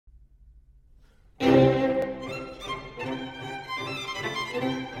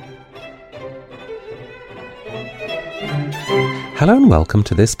Hello and welcome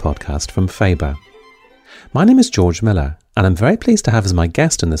to this podcast from Faber. My name is George Miller, and I'm very pleased to have as my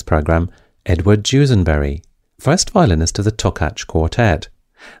guest in this programme Edward Dusinberre, first violinist of the Takács Quartet,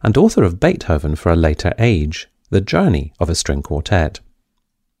 and author of Beethoven for a Later Age, The Journey of a String Quartet.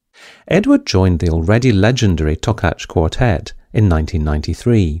 Edward joined the already legendary Takács Quartet in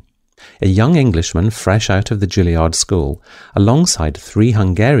 1993, a young Englishman fresh out of the Juilliard School, alongside three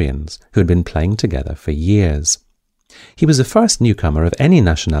Hungarians who had been playing together for years. He was the first newcomer of any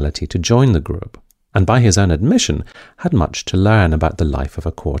nationality to join the group, and by his own admission, had much to learn about the life of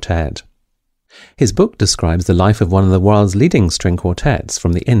a quartet. His book describes the life of one of the world's leading string quartets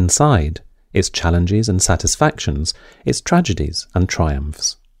from the inside, its challenges and satisfactions, its tragedies and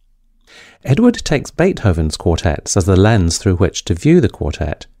triumphs. Edward takes Beethoven's quartets as the lens through which to view the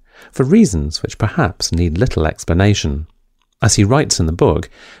quartet, for reasons which perhaps need little explanation. As he writes in the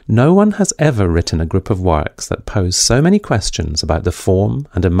book, no one has ever written a group of works that pose so many questions about the form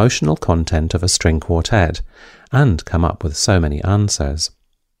and emotional content of a string quartet, and come up with so many answers.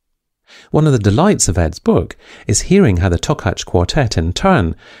 One of the delights of Ed's book is hearing how the Takács Quartet in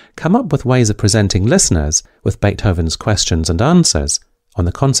turn come up with ways of presenting listeners with Beethoven's questions and answers on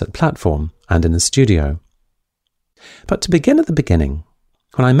the concert platform and in the studio. But to begin at the beginning,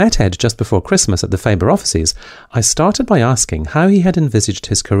 when I met Ed just before Christmas at the Faber offices, I started by asking how he had envisaged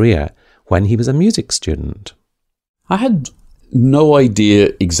his career when he was a music student. I had no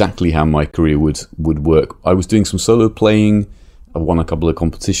idea exactly how my career would work. I was doing some solo playing, I won a couple of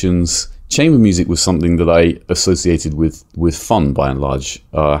competitions. Chamber music was something that I associated with fun by and large.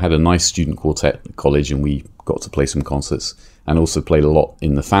 I had a nice student quartet at college and we got to play some concerts, and also played a lot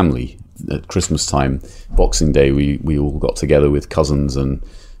in the family. At Christmas time, Boxing Day, we all got together with cousins and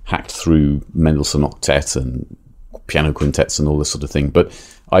hacked through Mendelssohn octet and piano quintets and all this sort of thing. But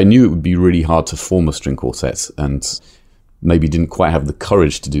I knew it would be really hard to form a string quartet, and maybe didn't quite have the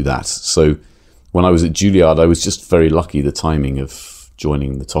courage to do that. So when I was at Juilliard, I was just very lucky. The timing of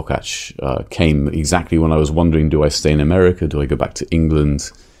joining the Takács came exactly when I was wondering, do I stay in America? Do I go back to England?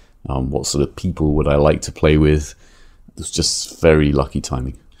 What sort of people would I like to play with? It was just very lucky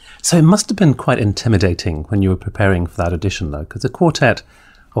timing. So it must have been quite intimidating when you were preparing for that audition, though, because a quartet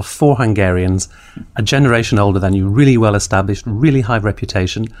of four Hungarians, a generation older than you, really well established, really high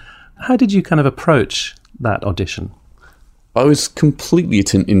reputation. How did you kind of approach that audition? I was completely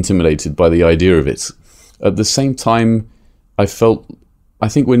intimidated by the idea of it. At the same time, I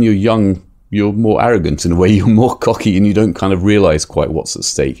think when you're young, you're more arrogant in a way, you're more cocky, and you don't kind of realize quite what's at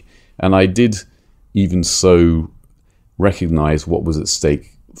stake. And I did, even so, recognize what was at stake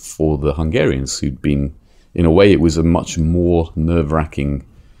for the Hungarians, who'd been, in a way, it was a much more nerve-wracking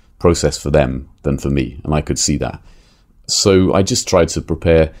process for them than for me, and I could see that. So I just tried to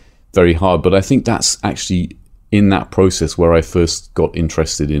prepare very hard, but I think that's actually in that process where I first got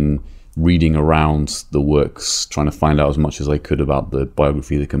interested in reading around the works, trying to find out as much as I could about the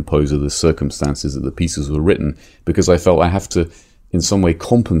biography of the composer, the circumstances that the pieces were written, because I felt I have to, in some way,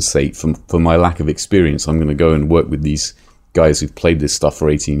 compensate for my lack of experience. I'm going to go and work with these guys who've played this stuff for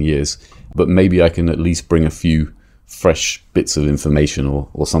 18 years, but maybe I can at least bring a few fresh bits of information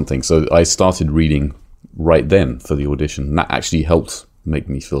or something. So I started reading right then for the audition, and that actually helped make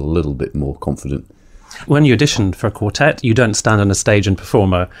me feel a little bit more confident. When you audition for a quartet, you don't stand on a stage and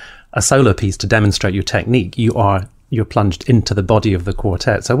perform a solo piece to demonstrate your technique. You're plunged into the body of the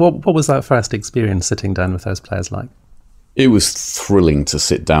quartet. So what was that first experience sitting down with those players like? It was thrilling to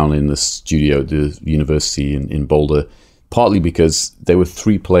sit down in the studio at the university in Boulder, partly because there were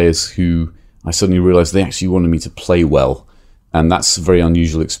three players who I suddenly realized they actually wanted me to play well. And that's a very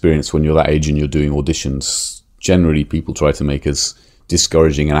unusual experience when you're that age and you're doing auditions. Generally, people try to make as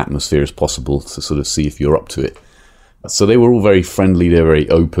discouraging an atmosphere as possible to sort of see if you're up to it. So they were all very friendly, they were very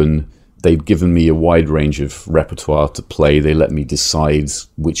open. They'd given me a wide range of repertoire to play. They let me decide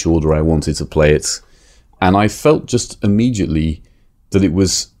which order I wanted to play it. And I felt just immediately that it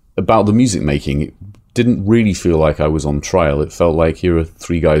was about the music making. It didn't really feel like I was on trial. It felt like here are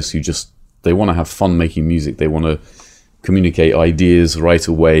three guys who they want to have fun making music. They want to communicate ideas right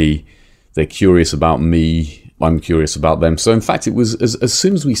away. They're curious about me. I'm curious about them. So in fact, it was as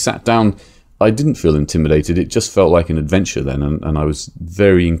soon as we sat down, I didn't feel intimidated. It just felt like an adventure then. And I was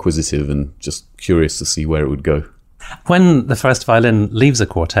very inquisitive and just curious to see where it would go. When the first violin leaves a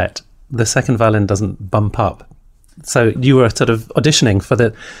quartet, the second violin doesn't bump up. So you were sort of auditioning for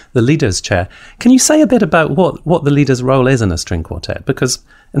the leader's chair. Can you say a bit about what the leader's role is in a string quartet? Because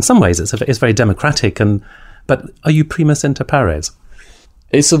in some ways it's very democratic, but are you primus inter pares?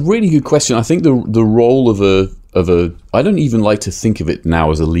 It's a really good question. I think the role of I don't even like to think of it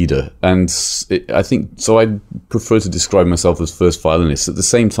now as a leader. And I think, so I prefer to describe myself as first violinist. At the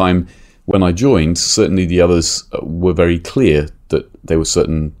same time, when I joined, certainly the others were very clear that there were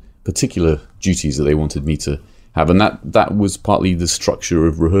certain particular duties that they wanted me to have. And that was partly the structure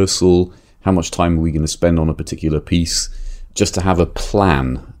of rehearsal. How much time are we going to spend on a particular piece? Just to have a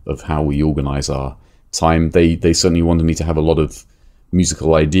plan of how we organize our time. They certainly wanted me to have a lot of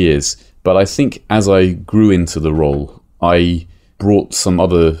musical ideas. But I think as I grew into the role, I brought some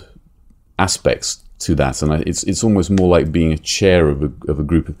other aspects to that. And it's almost more like being a chair of a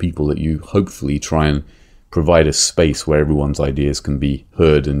group of people that you hopefully try and provide a space where everyone's ideas can be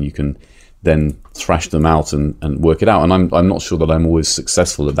heard and you can then thrash them out and work it out. And I'm not sure that I'm always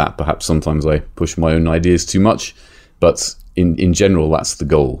successful at that. Perhaps sometimes I push my own ideas too much. But in general, that's the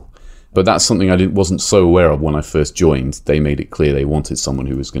goal. But that's something I wasn't so aware of when I first joined. They made it clear they wanted someone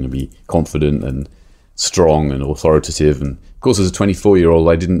who was going to be confident and strong and authoritative. And of course, as a 24-year-old,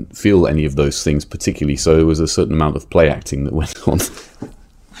 I didn't feel any of those things particularly. So there was a certain amount of play acting that went on.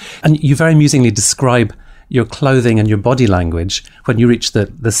 And you very amusingly describe your clothing and your body language when you reach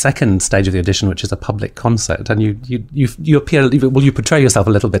the second stage of the audition, which is a public concert. And you appear, well, you portray yourself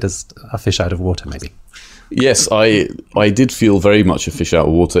a little bit as a fish out of water, maybe. Yes, I did feel very much a fish out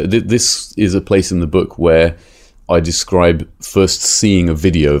of water. This is a place in the book where I describe first seeing a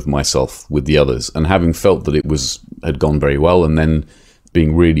video of myself with the others and having felt that it had gone very well, and then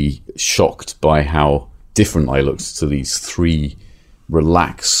being really shocked by how different I looked to these three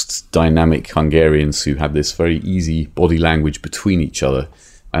relaxed, dynamic Hungarians who had this very easy body language between each other.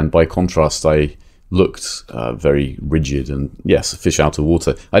 And by contrast, I looked very rigid and, yes, a fish out of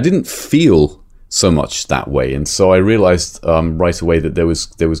water. I didn't feel so much that way, and so I realized right away that there was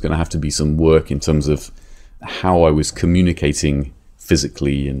going to have to be some work in terms of how I was communicating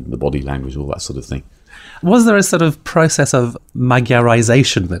physically and the body language, all that sort of thing. Was there a sort of process of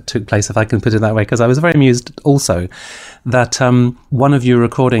Magyarization that took place, if I can put it that way? Because I was very amused also that one of your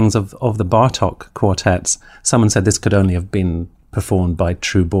recordings of the Bartók quartets, someone said this could only have been performed by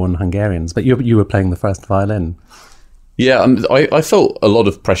true-born Hungarians, but you were playing the first violin. Yeah, I felt a lot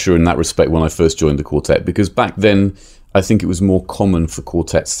of pressure in that respect when I first joined the quartet, because back then I think it was more common for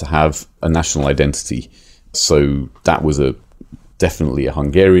quartets to have a national identity. So that was definitely a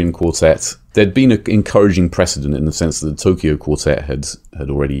Hungarian quartet. There'd been an encouraging precedent in the sense that the Tokyo Quartet had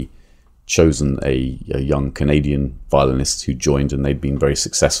already chosen a young Canadian violinist who joined, and they'd been very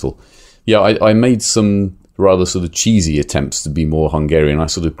successful. Yeah, I made some rather sort of cheesy attempts to be more Hungarian. I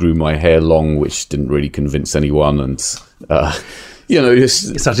sort of grew my hair long, which didn't really convince anyone, and just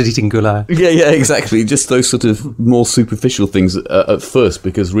you started eating goulash. Yeah, exactly. Just those sort of more superficial things at first,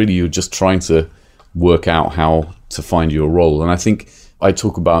 because really you're just trying to work out how to find your role. And I think I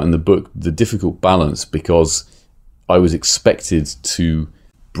talk about in the book the difficult balance, because I was expected to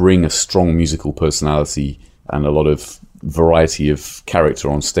bring a strong musical personality and a lot of variety of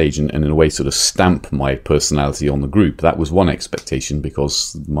character on stage and in a way sort of stamp my personality on the group. That was one expectation,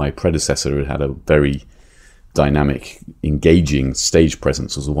 because my predecessor had a very dynamic, engaging stage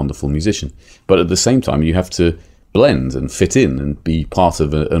presence, was a wonderful musician. But at the same time, you have to blend and fit in and be part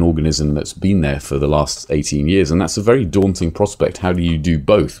of an organism that's been there for the last 18 years. And that's a very daunting prospect. How do you do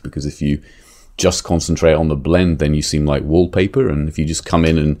both? Because if you just concentrate on the blend, then you seem like wallpaper. And if you just come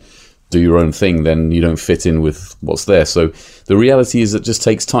in and do your own thing, then you don't fit in with what's there. So the reality is it just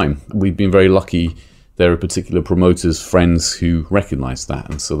takes time. We've been very lucky. There are particular promoters, friends who recognize that.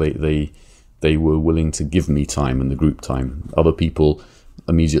 And so they were willing to give me time and the group time. Other people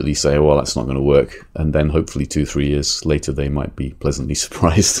immediately say, well, that's not going to work. And then hopefully 2-3 years later, they might be pleasantly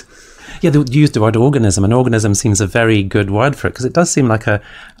surprised. Yeah, you used the word organism, and organism seems a very good word for it, because it does seem like a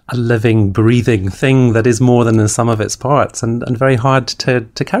living, breathing thing that is more than the sum of its parts, and very hard to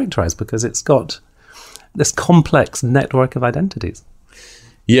characterize, because it's got this complex network of identities.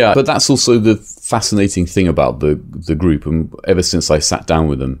 Yeah, but that's also the fascinating thing about the group. And ever since I sat down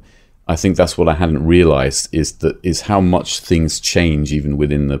with them, I think that's what I hadn't realized is how much things change even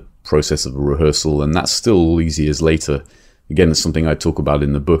within the process of a rehearsal. And that's still all these years later. Again, it's something I talk about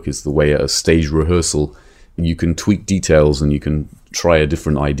in the book, is the way at a stage rehearsal, you can tweak details and you can try a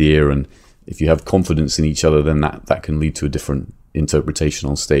different idea. And if you have confidence in each other, then that can lead to a different interpretation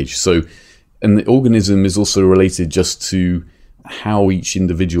on stage. So, and the organism is also related just to how each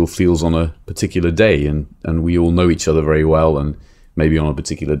individual feels on a particular day. And we all know each other very well. And maybe on a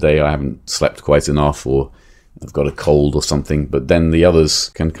particular day, I haven't slept quite enough, or I've got a cold or something. But then the others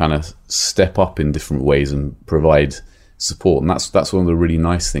can kind of step up in different ways and provide support. And that's one of the really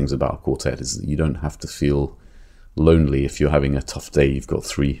nice things about a quartet, is that you don't have to feel lonely. If you're having a tough day, you've got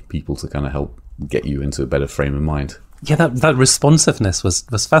three people to kind of help get you into a better frame of mind. Yeah, that responsiveness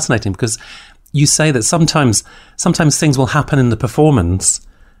was fascinating, because you say that sometimes things will happen in the performance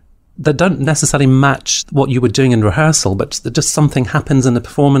that don't necessarily match what you were doing in rehearsal, but that just something happens in the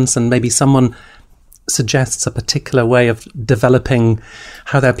performance, and maybe someone suggests a particular way of developing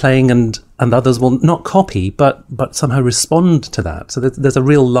how they're playing, and others will not copy, but somehow respond to that. So there's a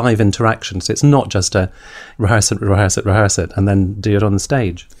real live interaction. So it's not just a rehearse it, and then do it on the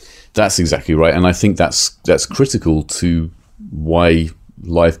stage. That's exactly right. And I think that's critical to why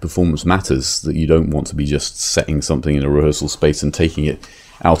live performance matters, that you don't want to be just setting something in a rehearsal space and taking it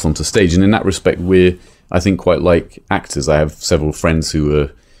out onto stage. And in that respect, we're, I think, quite like actors. I have several friends who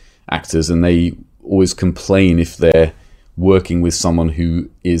are actors, and they always complain if they're working with someone who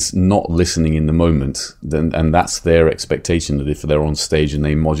is not listening in the moment, and that's their expectation, that if they're on stage and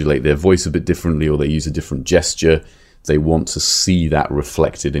they modulate their voice a bit differently or they use a different gesture, they want to see that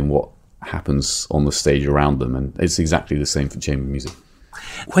reflected in what happens on the stage around them. And it's exactly the same for chamber music.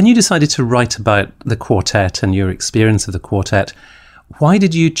 When you decided to write about the quartet and your experience of the quartet, why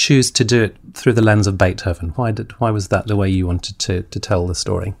did you choose to do it through the lens of Beethoven? Why was that the way you wanted to tell the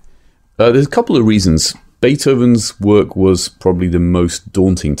story? There's a couple of reasons. Beethoven's work was probably the most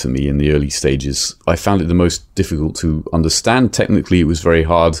daunting to me in the early stages. I found it the most difficult to understand. Technically, it was very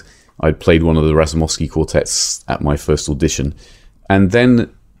hard. I'd played one of the Razumovsky quartets at my first audition. And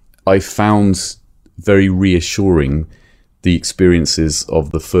then I found very reassuring the experiences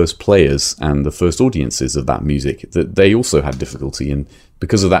of the first players and the first audiences of that music, that they also had difficulty. And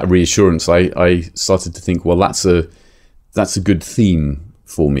because of that reassurance, I started to think, well, that's a good theme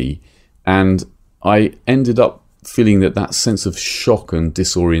for me. And I ended up feeling that sense of shock and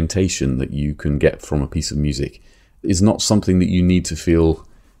disorientation that you can get from a piece of music is not something that you need to feel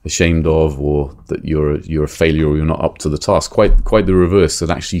ashamed of, or that you're a failure or you're not up to the task. Quite the reverse,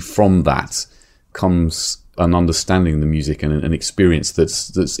 that actually from that comes an understanding of the music and an experience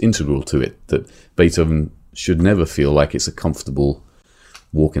that's integral to it, that Beethoven should never feel like it's a comfortable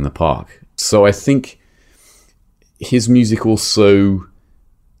walk in the park. So I think his music also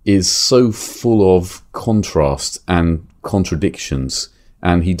is so full of contrast and contradictions,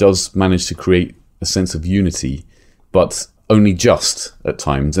 and he does manage to create a sense of unity, but only just at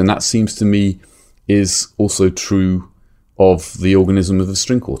times. And that seems to me is also true of the organism of a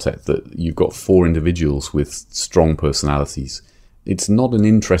string quartet, that you've got four individuals with strong personalities. It's not an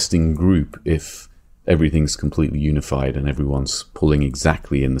interesting group if everything's completely unified and everyone's pulling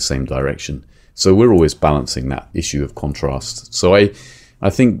exactly in the same direction. So we're always balancing that issue of contrast. So I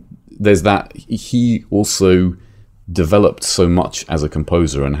think there's that. He also developed so much as a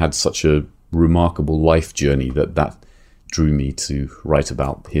composer and had such a remarkable life journey that drew me to write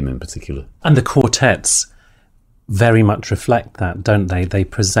about him in particular. And the quartets very much reflect that, don't they? They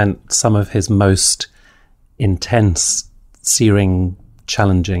present some of his most intense, searing,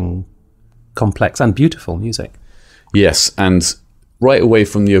 challenging, complex and beautiful music. Yes, and right away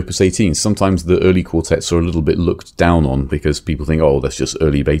from the Opus 18, sometimes the early quartets are a little bit looked down on because people think, oh, that's just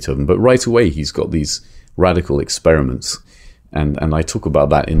early Beethoven. But right away, he's got these radical experiments. And I talk about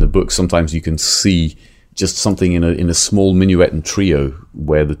that in the book. Sometimes you can see just something in a small minuet and trio,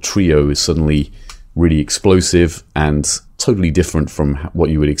 where the trio is suddenly really explosive and totally different from what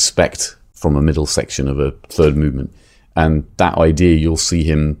you would expect from a middle section of a third movement. And that idea you'll see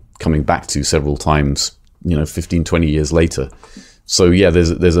him coming back to several times, 15, 20 years later. So yeah,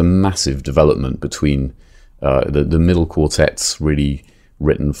 there's a massive development between the middle quartets, really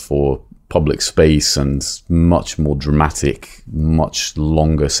written for public space and much more dramatic, much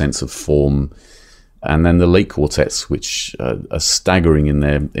longer sense of form, and then the late quartets, which are staggering in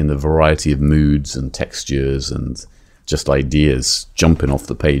the variety of moods and textures and just ideas jumping off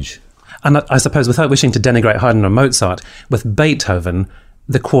the page. And I suppose, without wishing to denigrate Haydn or Mozart, with Beethoven,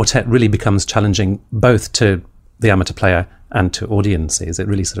 the quartet really becomes challenging both to the amateur player and to audiences. It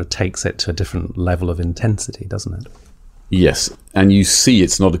really sort of takes it to a different level of intensity, doesn't it? Yes, and you see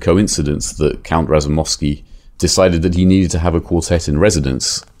it's not a coincidence that Count Razumovsky decided that he needed to have a quartet in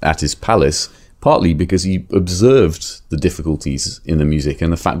residence at his palace, partly because he observed the difficulties in the music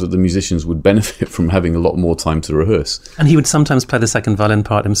and the fact that the musicians would benefit from having a lot more time to rehearse. And he would sometimes play the second violin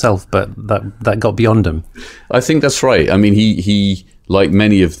part himself, but that got beyond him. I think that's right. I mean, he like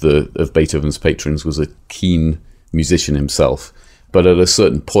many of Beethoven's patrons, was a keen musician himself, but at a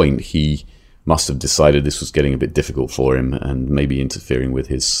certain point he must have decided this was getting a bit difficult for him and maybe interfering with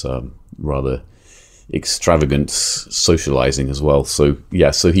his rather extravagant socializing as well. So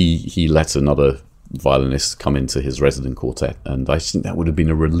yeah, so he let another violinist come into his resident quartet. And I think that would have been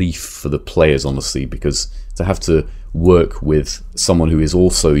a relief for the players, honestly, because to have to work with someone who is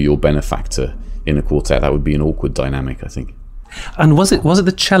also your benefactor in a quartet, that would be an awkward dynamic, I think. And was it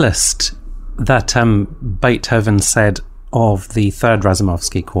the cellist that Beethoven said of the third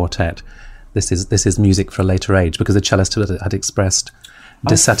Razumovsky quartet, this is music for a later age, because the cellist had expressed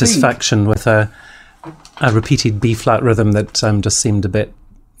dissatisfaction with a repeated B-flat rhythm that just seemed a bit,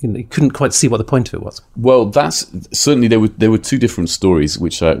 you couldn't quite see what the point of it was. Well, that's certainly, there were two different stories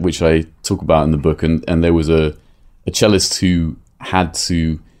which I talk about in the book, and there was a cellist who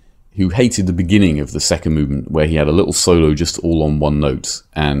hated the beginning of the second movement, where he had a little solo just all on one note,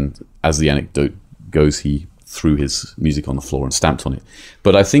 and as the anecdote goes, he threw his music on the floor and stamped on it.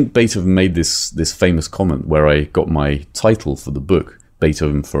 But I think Beethoven made this famous comment, where I got my title for the book,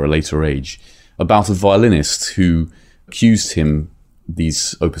 Beethoven for a Later Age, about a violinist who accused him,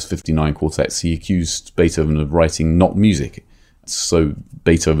 these Opus 59 quartets, he accused Beethoven of writing not music. So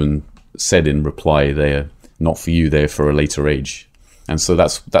Beethoven said in reply, they're not for you, they're for a later age. And so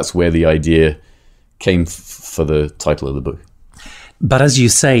that's where the idea came for the title of the book. But as you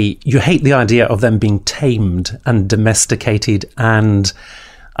say, you hate the idea of them being tamed and domesticated, and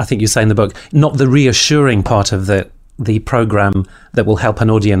I think you say in the book, not the reassuring part of the program that will help an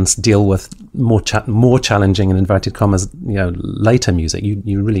audience deal with more challenging, in inverted commas, later music.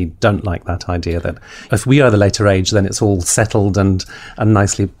 You really don't like that idea that if we are the later age, then it's all settled and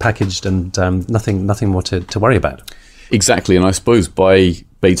nicely packaged and nothing more to worry about. Exactly, and I suppose by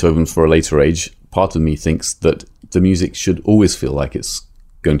Beethoven for a Later Age, part of me thinks that the music should always feel like it's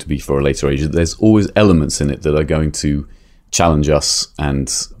going to be for a later age. There's always elements in it that are going to challenge us and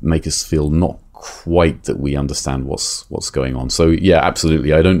make us feel not quite that we understand what's going on. So yeah,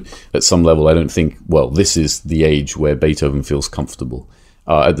 absolutely. At some level, I don't think, well, this is the age where Beethoven feels comfortable.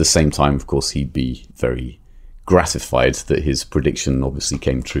 At the same time, of course, he'd be very gratified that his prediction obviously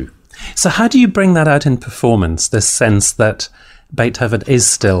came true. So how do you bring that out in performance, this sense that Beethoven is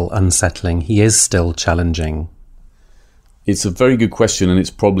still unsettling, he is still challenging? It's a very good question, and it's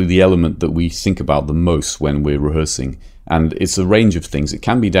probably the element that we think about the most when we're rehearsing. And it's a range of things. It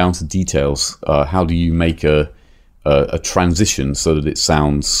can be down to details. How do you make a transition so that it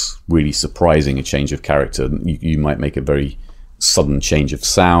sounds really surprising, a change of character? You might make a very sudden change of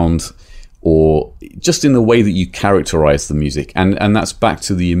sound, or just in the way that you characterize the music. And that's back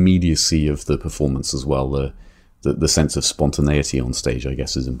to the immediacy of the performance as well. The sense of spontaneity on stage, I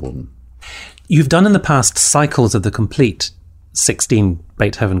guess, is important. You've done in the past cycles of the complete 16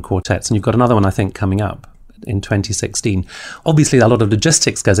 Beethoven quartets, and you've got another one, I think, coming up in 2016. Obviously, a lot of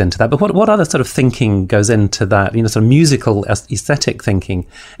logistics goes into that, but what other sort of thinking goes into that, sort of musical, aesthetic thinking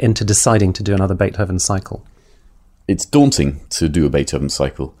into deciding to do another Beethoven cycle? It's daunting to do a Beethoven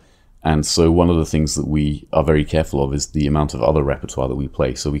cycle. And so one of the things that we are very careful of is the amount of other repertoire that we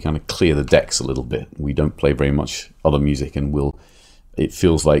play. So we kind of clear the decks a little bit. We don't play very much other music, and it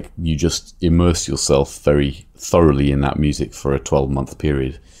feels like you just immerse yourself very thoroughly in that music for a 12-month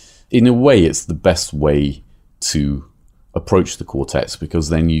period. In a way, it's the best way to approach the quartets, because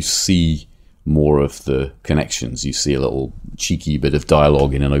then you see more of the connections. You see a little cheeky bit of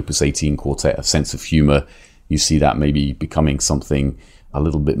dialogue in an Opus 18 quartet, a sense of humor. You see that maybe becoming something a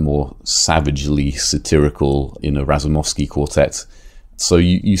little bit more savagely satirical in a Razumovsky quartet. So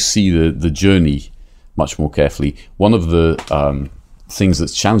you see the journey much more carefully. One of the things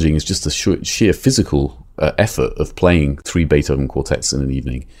that's challenging is just the sheer physical effort of playing 3 Beethoven quartets in an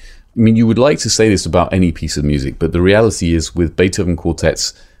evening. I mean, you would like to say this about any piece of music, but the reality is with Beethoven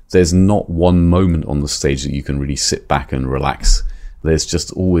quartets, there's not one moment on the stage that you can really sit back and relax. There's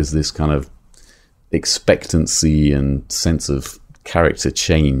just always this kind of expectancy and sense of character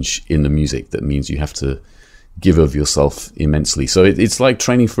change in the music that means you have to give of yourself immensely. So it's like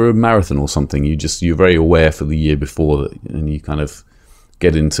training for a marathon or something. You're very aware for the year before that, and you kind of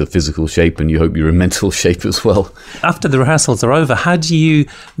get into physical shape, and you hope you're in mental shape as well. After the rehearsals are over, how do you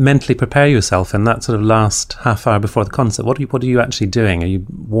mentally prepare yourself in that sort of last half hour before the concert? What are you actually doing? Are you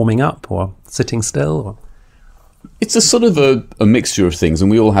warming up or sitting still? Or? It's a sort of a mixture of things,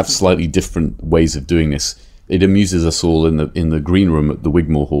 and we all have slightly different ways of doing this. It amuses us all in the green room at the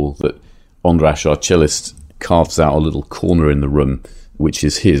Wigmore Hall that Ondras, our cellist, carves out a little corner in the room, which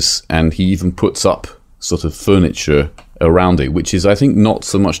is his, and he even puts up sort of furniture around it, which is, I think, not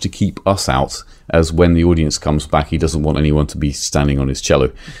so much to keep us out as when the audience comes back, he doesn't want anyone to be standing on his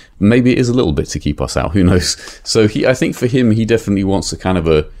cello. Maybe it is a little bit to keep us out, who knows? So I think for him, he definitely wants a kind of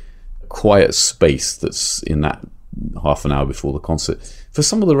a quiet space that's in that half an hour before the concert. For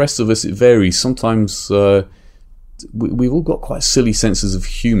some of the rest of us, it varies. Sometimes we've all got quite silly senses of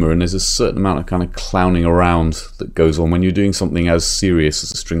humour, and there's a certain amount of kind of clowning around that goes on when you're doing something as serious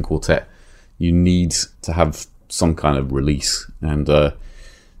as a string quartet. You need to have some kind of release, and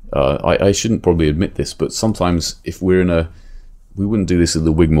I shouldn't probably admit this, but sometimes if we're we wouldn't do this at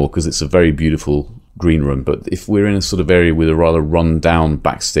the Wigmore because it's a very beautiful green room, but if we're in a sort of area with a rather run down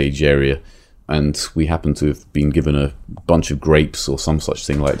backstage area, and we happen to have been given a bunch of grapes or some such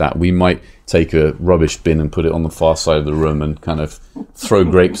thing like that, we might take a rubbish bin and put it on the far side of the room and kind of throw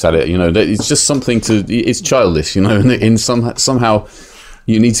grapes at it. It's just something it's childish, and somehow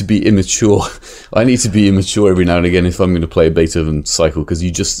you need to be immature. I need to be immature every now and again if I'm going to play a Beethoven cycle, because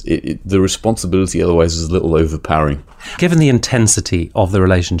the responsibility otherwise is a little overpowering. Given the intensity of the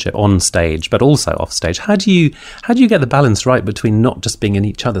relationship on stage, but also off stage, how do you get the balance right between not just being in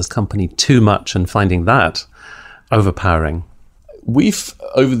each other's company too much and finding that overpowering? We've,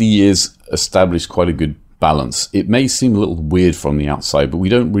 over the years, established quite a good balance. It may seem a little weird from the outside, but we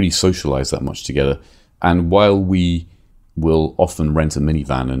don't really socialise that much together. And while we will often rent a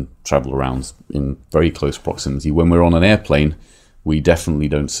minivan and travel around in very close proximity, when we're on an airplane, we definitely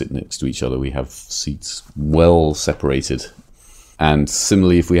don't sit next to each other. We have seats well separated. And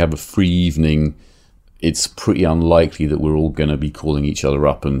similarly, if we have a free evening, it's pretty unlikely that we're all going to be calling each other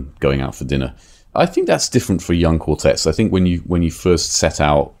up and going out for dinner. I think that's different for young quartets. I think when you first set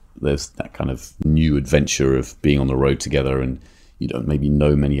out, there's that kind of new adventure of being on the road together, and you don't maybe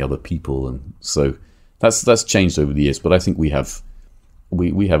know many other people, and so that's changed over the years. But I think we have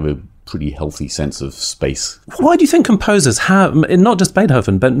a pretty healthy sense of space. Why do you think composers have, not just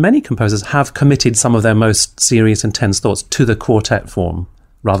Beethoven, but many composers have committed some of their most serious, intense thoughts to the quartet form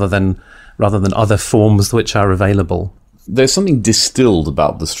rather than other forms which are available? There's something distilled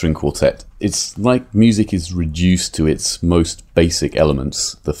about the string quartet. It's like music is reduced to its most basic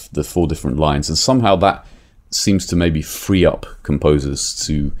elements, the four different lines, and somehow that seems to maybe free up composers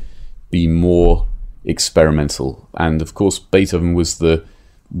to be more experimental. And of course Beethoven was the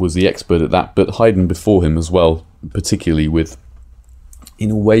expert at that, but Haydn before him as well, particularly with,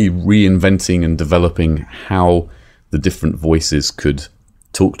 in a way, reinventing and developing how the different voices could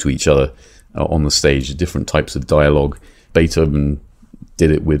talk to each other on the stage, different types of dialogue. Beethoven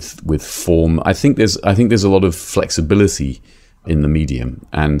did it with form. I think there's a lot of flexibility in the medium,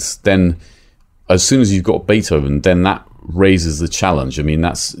 and then as soon as you've got Beethoven, then that raises the challenge. I mean,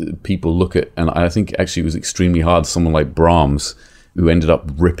 that's, people look at, and I think actually it was extremely hard, someone like Brahms, who ended up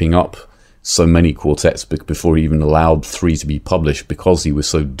ripping up so many quartets before he even allowed 3 to be published, because he was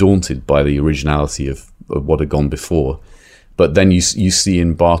so daunted by the originality of what had gone before. But then you see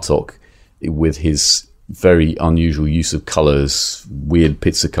in Bartók, with his very unusual use of colours, weird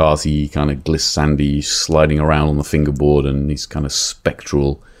pizzicati, kind of glissandi, sliding around on the fingerboard, and these kind of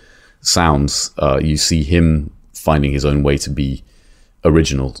spectral sounds, you see him finding his own way to be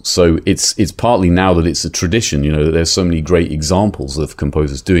original. So it's partly now that it's a tradition, that there's so many great examples of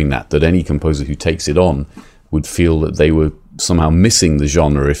composers doing that any composer who takes it on would feel that they were somehow missing the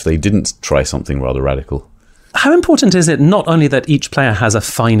genre if they didn't try something rather radical. How important is it not only that each player has a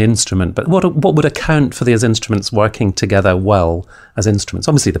fine instrument, but what would account for those instruments working together well as instruments?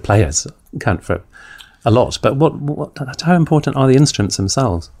 Obviously the players account for a lot, but how important are the instruments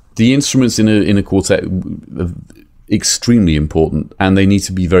themselves? The instruments in a quartet are extremely important, and they need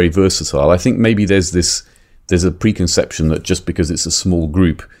to be very versatile. I think maybe there's a preconception that just because it's a small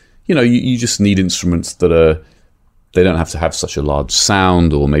group, you just need instruments that they don't have to have such a large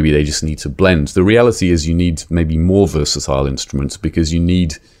sound, or maybe they just need to blend. The reality is you need maybe more versatile instruments, because you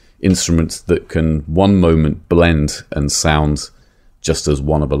need instruments that can one moment blend and sound just as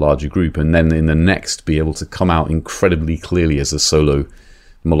one of a larger group, and then in the next be able to come out incredibly clearly as a solo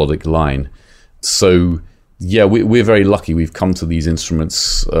melodic line. So yeah, we're very lucky. We've come to these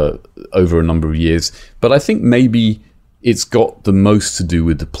instruments over a number of years, but I think maybe it's got the most to do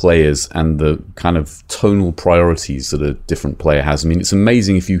with the players and the kind of tonal priorities that a different player has. I mean, it's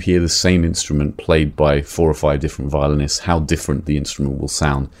amazing if you hear the same instrument played by 4 or 5 different violinists, how different the instrument will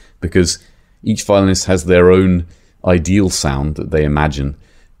sound, because each violinist has their own ideal sound that they imagine.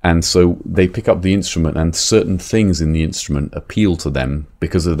 And so they pick up the instrument, and certain things in the instrument appeal to them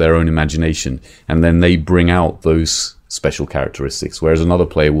because of their own imagination. And then they bring out those special characteristics, whereas another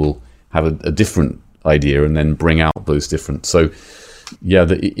player will have a different idea and then bring out those different. So yeah,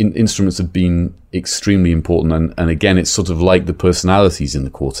 the instruments have been extremely important. And again, it's sort of like the personalities in the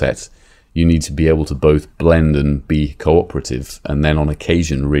quartet. You need to be able to both blend and be cooperative, and then on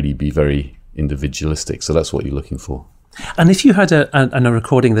occasion really be very individualistic. So that's what you're looking for. And if you had a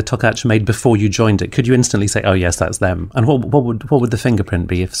recording that Takács made before you joined it, could you instantly say, oh yes, that's them? And what would the fingerprint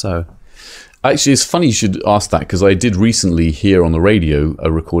be, if so? Actually, it's funny you should ask that, because I did recently hear on the radio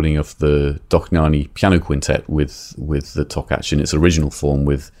a recording of the Dohnányi piano quintet with the Takács in its original form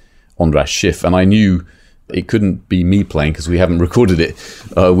with András Schiff, and I knew it couldn't be me playing because we haven't recorded it.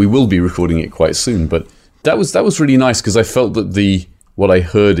 We will be recording it quite soon, but that was really nice, because I felt that what I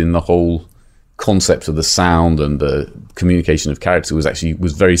heard in the whole concept of the sound and the communication of character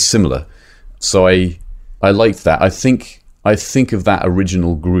was very similar. So I liked that. I think of that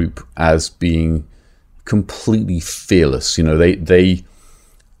original group as being completely fearless. You know, they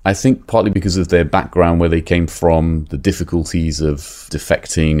I think partly because of their background, where they came from, the difficulties of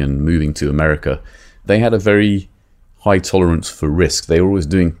defecting and moving to America, they had a very high tolerance for risk. They were always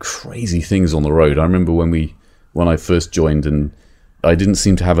doing crazy things on the road. I remember when I first joined, and I didn't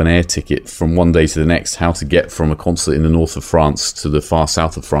seem to have an air ticket from one day to the next, how to get from a concert in the north of France to the far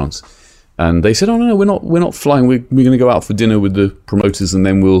south of France. And they said, "Oh no, we're not flying. We're going to go out for dinner with the promoters, and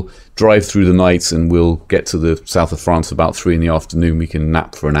then we'll drive through the night, and we'll get to the south of France about 3 PM. We can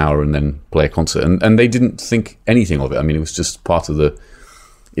nap for an hour and then play a concert." And they didn't think anything of it. I mean, it was just part of the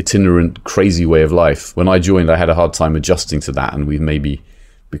itinerant, crazy way of life. When I joined, I had a hard time adjusting to that, and we've maybe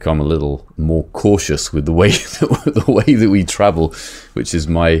become a little more cautious with the way that we travel, which is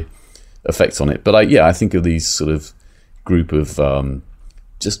my effect on it. But I think of these sort of group of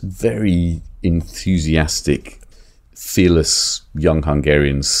just very enthusiastic, fearless young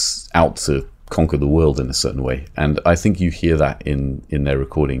Hungarians out to conquer the world in a certain way. And I think you hear that in their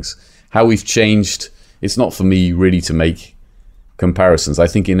recordings. How we've changed, it's not for me really to make comparisons. I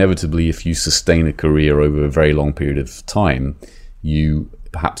think inevitably, if you sustain a career over a very long period of time, you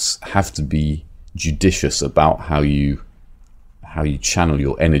perhaps have to be judicious about how you channel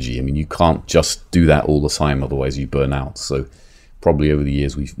your energy. I mean, you can't just do that all the time, otherwise you burn out. So probably over the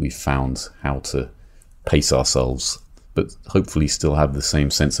years we've found how to pace ourselves, but hopefully still have the same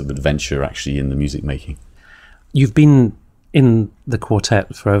sense of adventure actually in the music making. You've been in the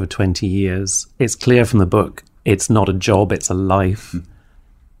quartet for over 20 years. It's clear from the book, it's not a job, it's a life.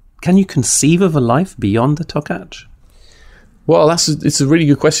 Can you conceive of a life beyond the Takács? Well, it's a really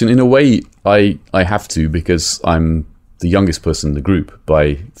good question. In a way, I have to, because I'm the youngest person in the group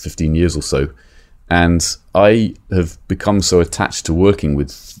by 15 years or so. And I have become so attached to working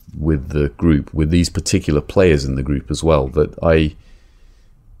with the group, with these particular players in the group as well, that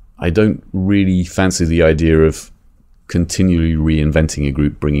I don't really fancy the idea of continually reinventing a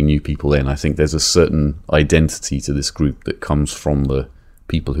group, bringing new people in. I think there's a certain identity to this group that comes from the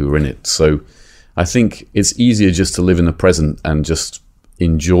people who are in it. So I think it's easier just to live in the present and just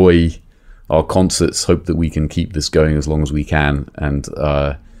enjoy our concerts, hope that we can keep this going as long as we can. And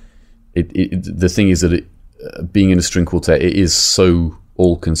the thing is that being in a string quartet, it is so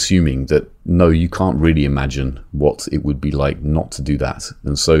all-consuming that no, you can't really imagine what it would be like not to do that.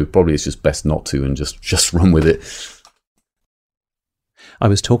 And so probably it's just best not to, and just run with it. I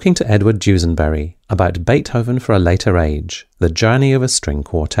was talking to Edward Dusinberre about Beethoven for a Later Age, The Journey of a String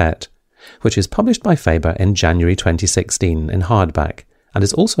Quartet, which is published by Faber in January 2016 in hardback and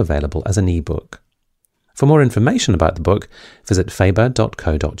is also available as an e-book. For more information about the book, visit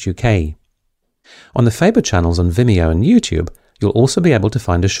faber.co.uk. On the Faber channels on Vimeo and YouTube, you'll also be able to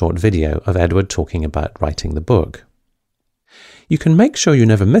find a short video of Edward talking about writing the book. You can make sure you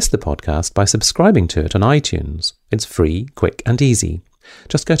never miss the podcast by subscribing to it on iTunes. It's free, quick and easy.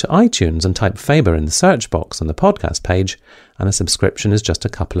 Just go to iTunes and type Faber in the search box on the podcast page, and a subscription is just a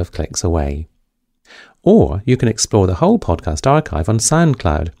couple of clicks away. Or you can explore the whole podcast archive on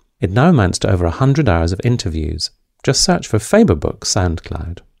SoundCloud. It now amounts to over 100 hours of interviews. Just search for Faber Books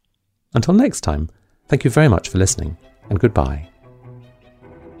SoundCloud. Until next time, thank you very much for listening, and goodbye.